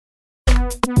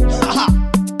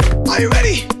Are you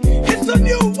ready? It's a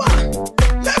new one.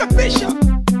 Let a bishop.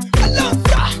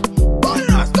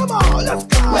 Come on, let's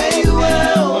go. Where you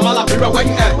at? Mama Liberia, where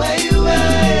you at? Where you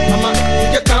at? Mama, you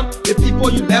can come. The people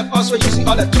you left us were using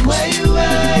all the tools. Where you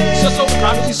at? So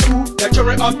primary school, the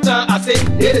children uptown, I say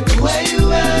they the tools. Where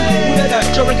you at? Who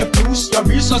the children can boost your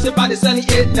resources by the selling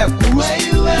it their boost. Where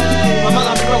you at? Mama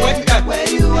Liberia, where you at? Where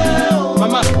you at?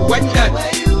 Mama, where you at?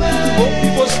 Where you at? Old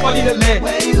people spoiling the land.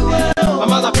 Where you at?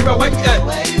 Mama Liberia, where you at?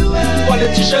 Where you at?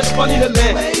 Politicians spoiling the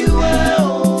land. Where you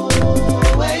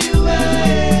at? Where you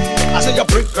at? I said your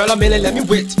brick girl, a minute, let me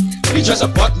wait. We just a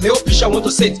bought little picture, want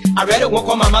to sit. I read it, won't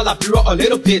call Mama Liberia a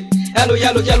little bit. Hello,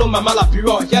 yellow, yellow, Mama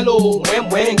Liberia, yellow.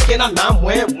 When, can I now,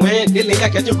 when, they lay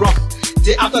getting rough.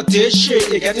 Day after day,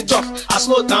 shit, it getting tough. I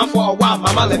slow down for a while,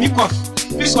 Mama, let me cough.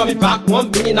 Please call me back,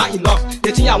 1 minute, not enough.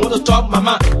 The thing I want to talk,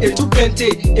 Mama, it's too plenty.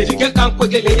 If you get come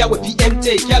quickly, lay with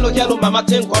PMT. Yellow, Mama,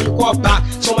 think call you call back.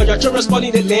 So when your children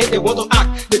spawning the lane, they want to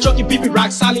act. They chucking BB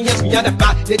racks, selling yes behind the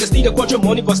back. They just need a quadro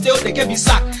money, but still they can be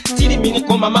sacked. Till the minute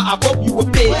come, Mama, I hope you will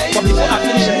pay. But before I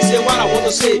finish, let me say what I want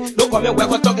to say. No comment,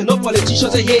 we're talking, no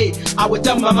politicians say, hey. I will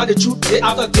tell Mama the truth day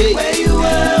after day. Where you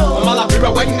at? Mama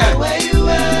Liberia, where you at? Where you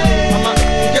at? Mama,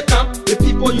 you can come. The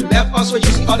people you left us were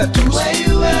using all the tools. Where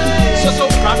you at? So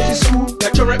primary school, the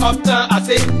children uptown, I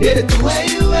say they the tools. Where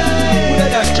you at? Who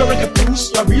the children can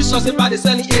boost your resources by the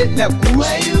selling it their boost.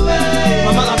 Where you at?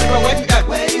 Mama Liberia, where you at?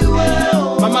 Where you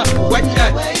at? Mama, where you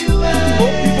at? Where you at?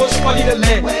 Old people spoiling the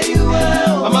land. Where you at?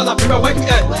 Mama Liberia, where you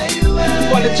at? Where you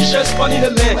at? Politicians spoiling the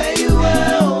land. Where you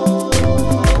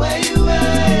at? Where you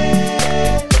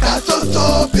at? That's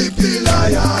so people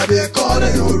liar, they call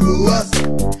it Urus.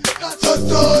 That's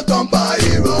so don't buy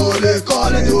hero, they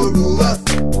call it Urus.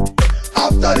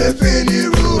 After they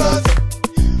finish Urus,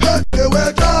 they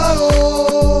will die.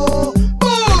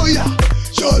 Oh yeah,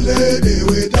 surely they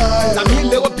will die. I mean,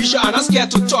 little bishop and I'm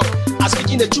scared to talk. I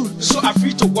speak in the truth, so I'm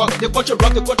free to walk. The country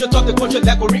rock, the country talk, the country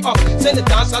let go ring up. Send the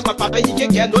dancers, my papa, he can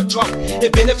get no drop.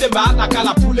 It benefit man, I call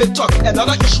a pull it talk.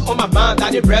 Another issue on my mind,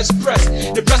 that the breast press.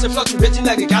 The press is fluctuating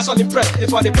like the gas on the press.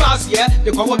 If for the past year,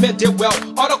 the government did well.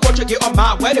 Other country get on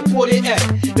my where they put it in.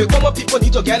 The common people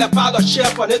need to get a part of share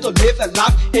for them to live and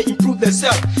laugh and improve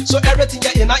themselves. So everything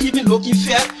is not even looking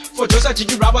fair. For Joseph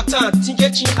Jiggy Robertson,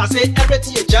 Tinker Chin, I say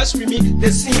everything is just remain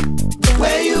the same.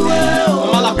 Where you at?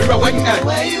 Mama Liberia, where you at?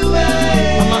 Where you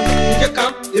at? Mama, you can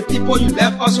come. The people you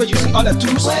left us were using all the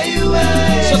tools. Where you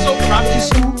at? So primary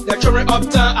school, the children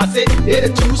uptown, I say they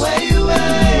the tools. Where you Who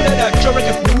at? the children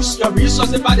can boost your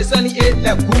resources by the selling it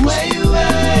their boost. Where you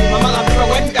at? Mama Liberia,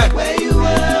 where you at? Where you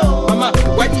at? Mama,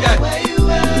 where you at? Where you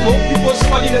at? Old people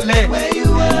spoiling the land. Where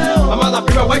you at? Mama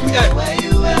Liberia, where you at? Where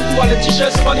you at?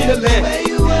 Politicians spoiling the land. Where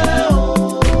you at?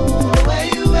 Where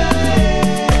you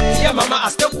at? Dear Mama, I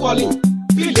still calling.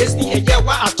 Be listening and get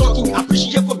why I'm talking.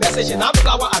 Appreciate for message and I'm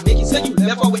flower. I make it say you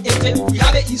never will intent. We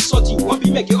had it is sorting. One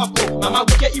be make it up. Mama,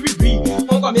 we can even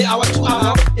breathe. One me hour 2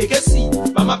 hours. It can see.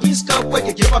 Mama, please come quick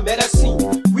and give her medicine.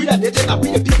 We the native and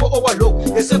we the people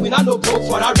overlook. They say we not no broke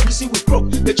for that reason we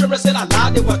broke. The children said I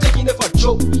lied, they were taking it for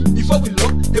joke. Before we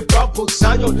look, they brought books,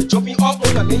 Zion. They jumping all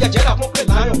on the layer, jet up on the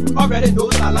lion. Already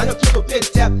knows that lion keep to pay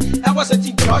tap. That was a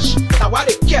thing crush. Now why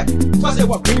they kept? First they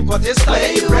were green, but this time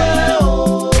they red.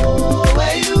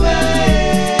 Where you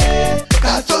at?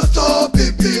 That's so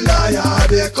people liar,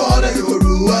 they call it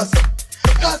Urus.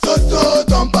 That's so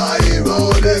don't buy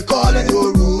hero, they call it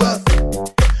Urus.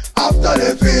 After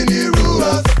they finish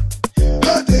Urus,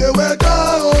 they will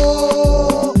die.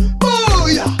 Oh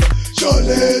yeah,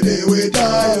 surely they will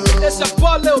die. It's a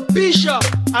poor little bishop,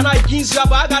 and I against you,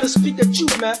 but I gotta speak the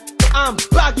truth, man. I'm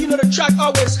back, you know the track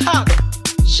always hot.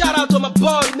 Shout out to my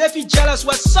boy, Nephew Jealous,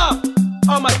 what's up?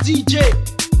 On my DJ,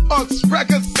 Ox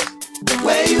Records.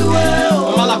 Where you at?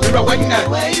 Mama Liberia, where you at?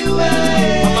 Where you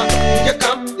at? Mama, you can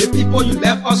come. The people you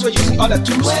left us were using all the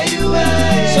tools. Where you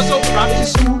at? So primary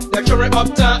school, the children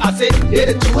uptown, I say they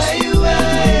the tools. Where you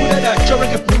at? Who the children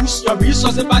can boost your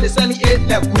resources by the selling it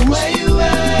their boost. Where you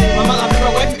at? Mama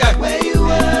Liberia, where you at? Where you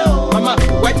at? Mama,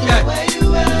 where you at? Where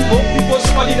you at? Old people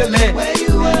spoiling the land. Where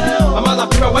you at? Mama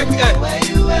Liberia, where you at? Where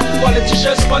you at?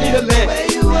 Politicians spoiling the land.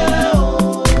 Where you at?